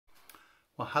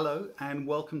Well, hello and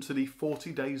welcome to the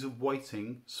 40 Days of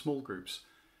Waiting small groups.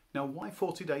 Now, why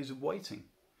 40 days of waiting?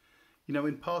 You know,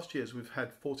 in past years we've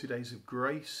had 40 days of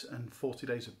grace and 40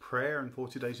 days of prayer and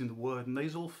 40 days in the Word, and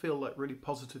these all feel like really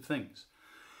positive things.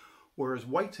 Whereas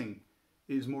waiting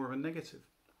is more of a negative.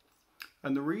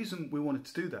 And the reason we wanted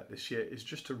to do that this year is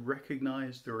just to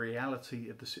recognise the reality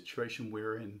of the situation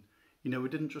we're in. You know, we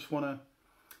didn't just want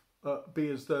to be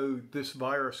as though this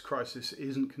virus crisis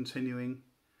isn't continuing,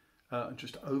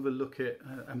 just overlook it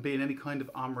and be in any kind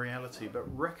of unreality, but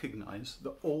recognise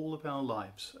that all of our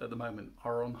lives at the moment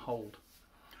are on hold.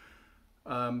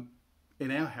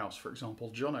 In our house, for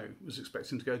example, Jono was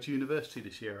expecting to go to university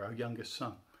this year, our youngest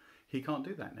son. He can't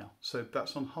do that now, so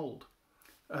that's on hold.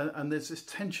 And there's this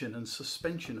tension and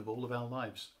suspension of all of our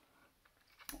lives.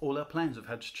 All our plans have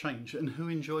had to change, and who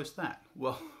enjoys that?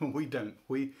 Well, we don't.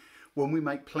 When we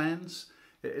make plans,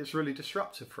 it's really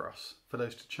disruptive for us, for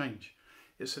those to change.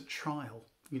 It's a trial.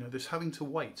 You know, this having to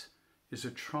wait is a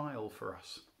trial for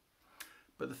us.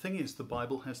 But the thing is, the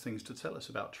Bible has things to tell us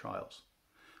about trials.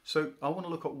 So I want to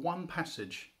look at one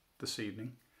passage this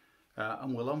evening,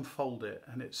 and we'll unfold it.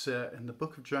 And it's in the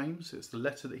book of James. It's the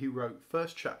letter that he wrote,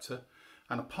 first chapter.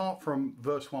 And apart from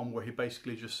verse 1, where he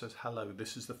basically just says hello,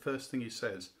 this is the first thing he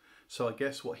says. So I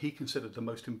guess what he considered the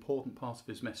most important part of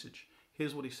his message.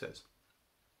 Here's what he says.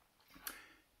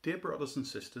 Dear brothers and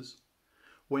sisters,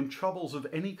 when troubles of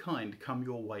any kind come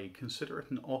your way, consider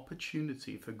it an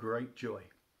opportunity for great joy.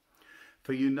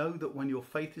 For you know that when your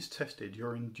faith is tested,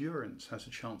 your endurance has a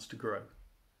chance to grow.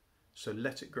 So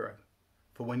let it grow.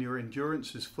 For when your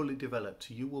endurance is fully developed,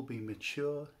 you will be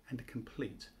mature and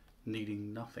complete,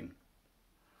 needing nothing.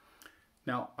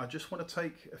 Now, I just want to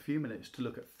take a few minutes to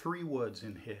look at three words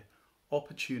in here: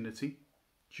 opportunity,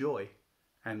 joy,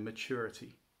 and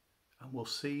maturity. And we'll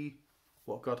see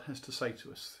what God has to say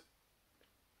to us.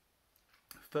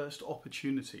 First,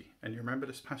 opportunity. And you remember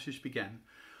this passage began,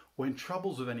 when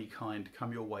troubles of any kind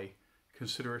come your way,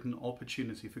 consider it an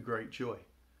opportunity for great joy.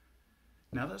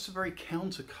 Now that's a very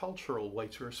countercultural way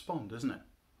to respond, isn't it?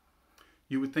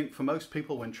 You would think for most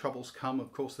people when troubles come,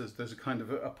 of course, there's a kind of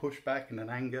a pushback and an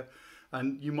anger.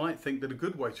 And you might think that a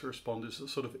good way to respond is a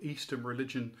sort of Eastern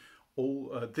religion,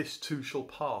 this too shall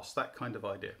pass, that kind of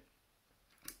idea.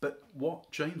 But what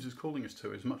James is calling us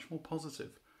to is much more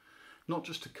positive. Not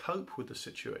just to cope with the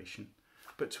situation,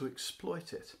 but to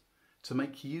exploit it, to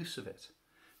make use of it,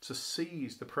 to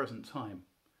seize the present time.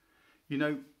 You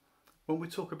know, when we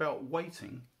talk about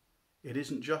waiting, it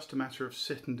isn't just a matter of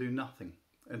sit and do nothing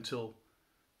until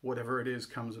whatever it is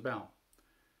comes about.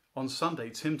 On Sunday,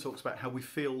 Tim talks about how we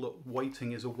feel that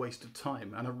waiting is a waste of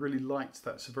time, and I really liked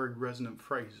that. It's a very resonant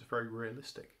phrase, it's very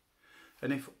realistic.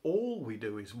 And if all we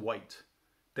do is wait,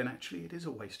 then actually it is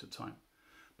a waste of time.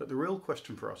 But the real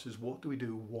question for us is, what do we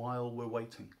do while we're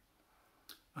waiting?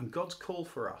 And God's call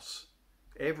for us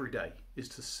every day is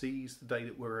to seize the day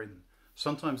that we're in.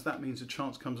 Sometimes that means a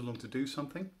chance comes along to do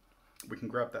something. We can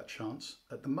grab that chance.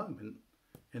 At the moment,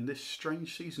 in this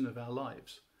strange season of our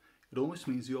lives, it almost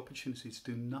means the opportunity to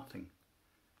do nothing,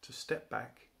 to step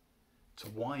back, to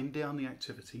wind down the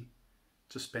activity,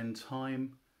 to spend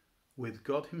time with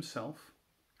God himself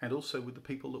and also with the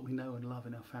people that we know and love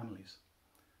in our families.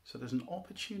 So there's an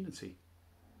opportunity.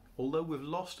 Although we've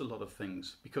lost a lot of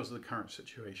things because of the current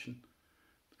situation,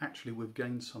 actually we've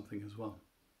gained something as well.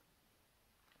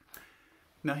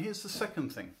 Now here's the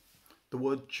second thing, the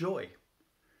word joy.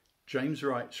 James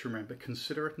writes, remember,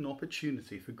 consider it an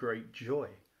opportunity for great joy.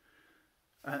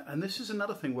 And this is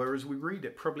another thing where as we read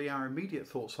it, probably our immediate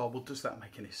thoughts are, well, does that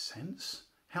make any sense?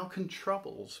 How can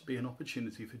troubles be an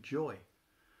opportunity for joy?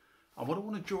 And what I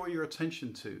want to draw your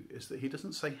attention to is that he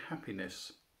doesn't say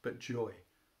happiness, but joy.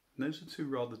 And those are two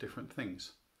rather different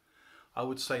things. I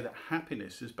would say that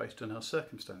happiness is based on our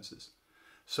circumstances.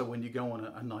 So when you go on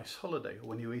a nice holiday or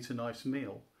when you eat a nice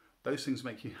meal, those things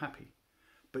make you happy.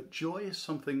 But joy is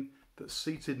something that's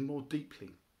seated more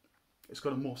deeply. It's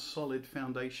got a more solid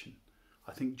foundation.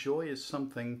 I think joy is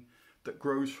something that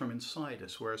grows from inside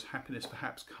us, whereas happiness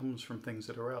perhaps comes from things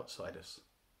that are outside us.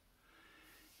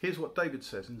 Here's what David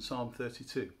says in Psalm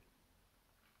 32.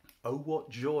 Oh, what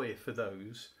joy for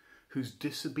those whose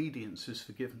disobedience is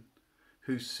forgiven,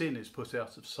 whose sin is put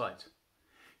out of sight.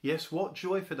 Yes, what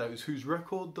joy for those whose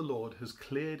record the Lord has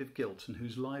cleared of guilt and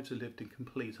whose lives are lived in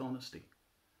complete honesty.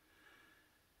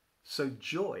 So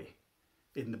joy,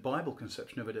 in the Bible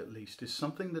conception of it at least, is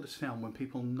something that is found when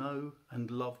people know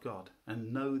and love God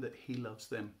and know that he loves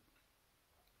them.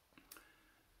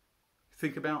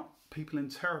 Think about people in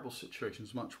terrible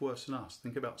situations, much worse than us.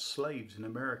 Think about slaves in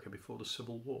America before the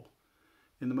Civil War,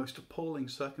 in the most appalling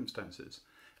circumstances,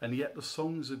 and yet the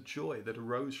songs of joy that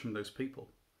arose from those people.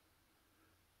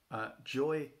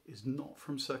 Joy is not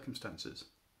from circumstances,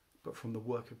 but from the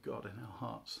work of God in our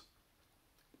hearts.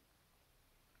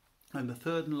 And the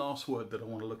third and last word that I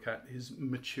want to look at is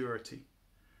maturity.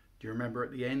 Do you remember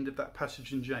at the end of that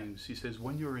passage in James, he says,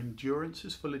 when your endurance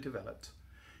is fully developed,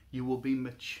 you will be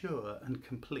mature and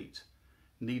complete,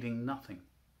 needing nothing.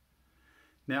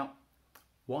 Now,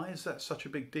 why is that such a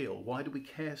big deal? Why do we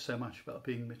care so much about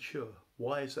being mature?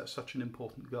 Why is that such an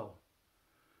important goal?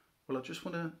 Well, I just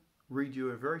want to read you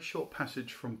a very short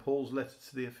passage from Paul's letter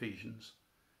to the Ephesians,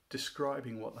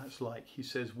 describing what that's like. He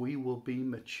says, we will be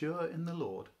mature in the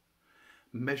Lord,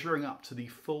 measuring up to the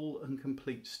full and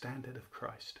complete standard of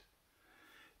Christ.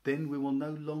 Then we will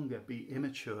no longer be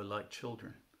immature like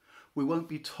children. We won't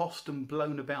be tossed and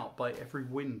blown about by every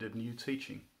wind of new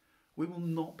teaching. We will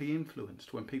not be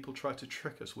influenced when people try to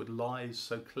trick us with lies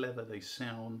so clever they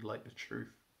sound like the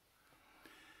truth.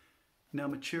 Now,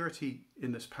 maturity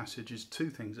in this passage is two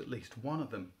things at least. One of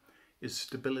them is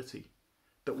stability,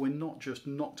 that we're not just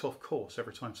knocked off course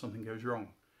every time something goes wrong.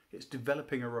 It's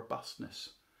developing a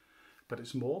robustness. But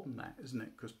it's more than that, isn't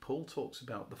it? Because Paul talks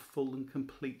about the full and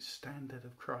complete standard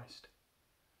of Christ.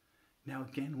 Now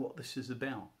again, what this is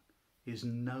about is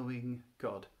knowing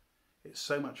God. It's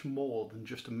so much more than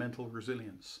just a mental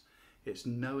resilience. It's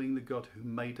knowing the God who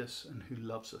made us and who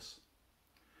loves us.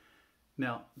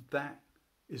 Now that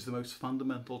is the most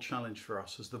fundamental challenge for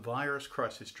us as the virus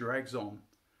crisis drags on,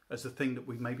 as the thing that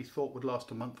we maybe thought would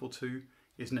last a month or two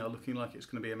is now looking like it's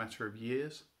going to be a matter of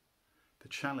years. The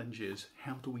challenge is,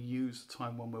 how do we use the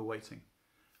time when we're waiting?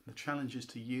 And the challenge is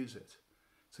to use it,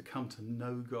 to come to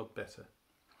know God better.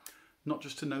 Not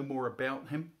just to know more about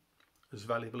him, as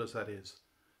valuable as that is,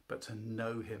 but to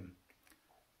know him.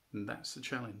 And that's the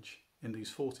challenge in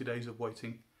these 40 days of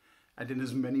waiting, and in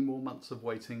as many more months of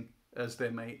waiting as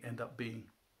there may end up being,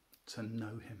 to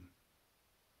know him.